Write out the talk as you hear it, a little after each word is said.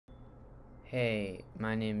Hey,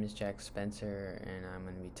 my name is Jack Spencer, and I'm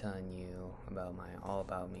going to be telling you about my All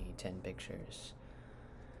About Me 10 pictures.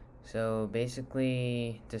 So,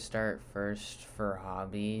 basically, to start first for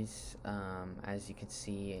hobbies, as you can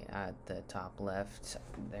see at the top left,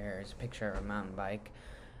 there's a picture of a mountain bike.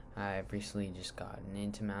 I've recently just gotten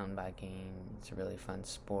into mountain biking. It's a really fun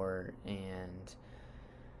sport, and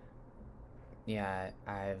yeah,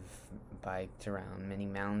 I've biked around many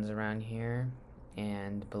mountains around here,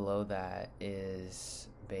 and below that is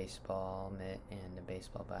baseball mitt and a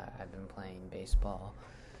baseball bat. I've been playing baseball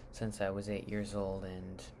since I was 8 years old,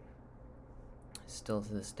 and still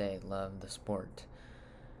to this day love the sport.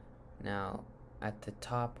 Now, at the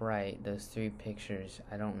top right, those three pictures,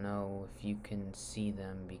 I don't know if you can see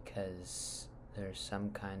them because there's some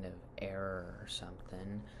kind of error or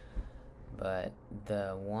something, but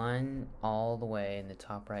the one all the way in the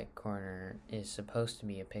top right corner is supposed to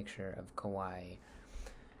be a picture of Kauai.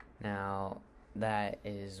 Now, that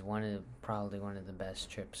is probably one of the best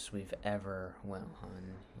trips we've ever went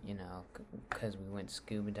on, because we went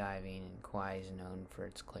scuba diving, and Kauai is known for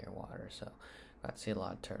its clear water, so got to see a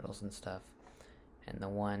lot of turtles and stuff. And the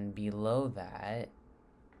one below that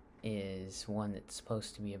is one that's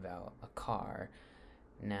supposed to be about a car.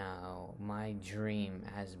 Now, my dream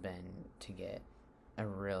has been to get a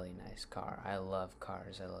really nice car. I love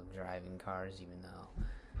cars. I love driving cars, even though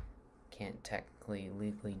I can't technically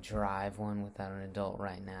legally drive one without an adult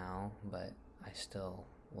right now, but I still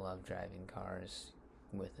love driving cars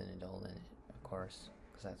with an adult in it, of course,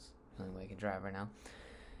 because that's the only way I can drive right now.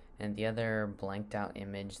 And the other blanked out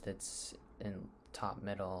image that's in top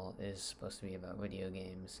middle is supposed to be about video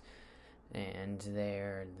games, and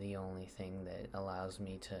they're the only thing that allows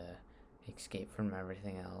me to escape from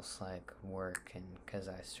everything else, like work, and because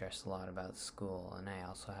I stress a lot about school, and I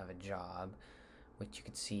also have a job, which you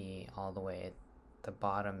can see all the way at the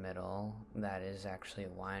bottom middle. That is actually a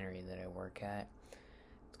winery that I work at.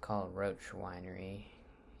 It's called Roach Winery,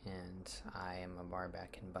 and I am a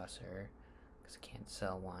barback and busser because I can't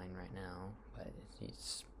sell wine right now, but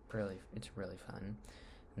it's really fun.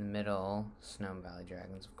 In the middle, Sonoma Valley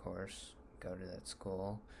Dragons, of course. Go to that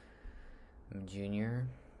school. I'm a junior.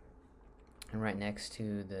 And right next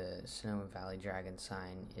to the Sonoma Valley Dragon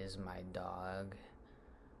sign is my dog.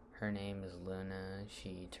 Her name is Luna.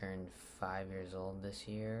 She turned 5 years old this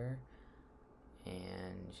year,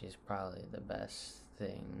 and she's probably the best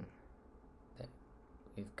thing that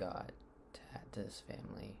we've got to add to this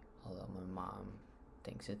family, although my mom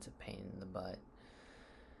thinks it's a pain in the butt.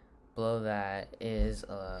 Below that is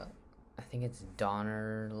I think it's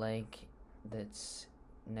Donner Lake, that's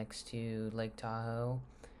next to Lake Tahoe,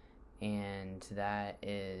 and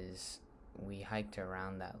we hiked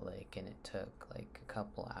around that lake, and it took like a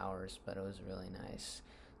couple hours, but it was really nice.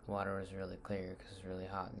 The water was really clear because it was really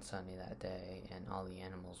hot and sunny that day, and all the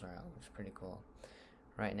animals were out. It was pretty cool.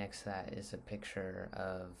 Right next to that is a picture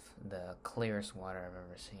of the clearest water I've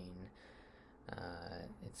ever seen.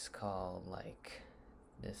 It's called like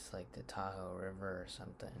the Tahoe River or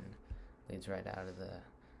something. Leads right out of the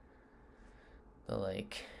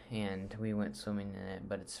lake, and we went swimming in it,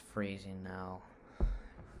 but it's freezing now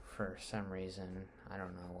for some reason. I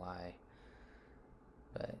don't know why,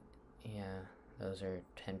 but yeah, those are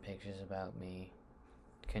 10 pictures about me.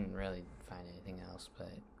 Couldn't really find anything else,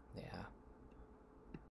 but yeah.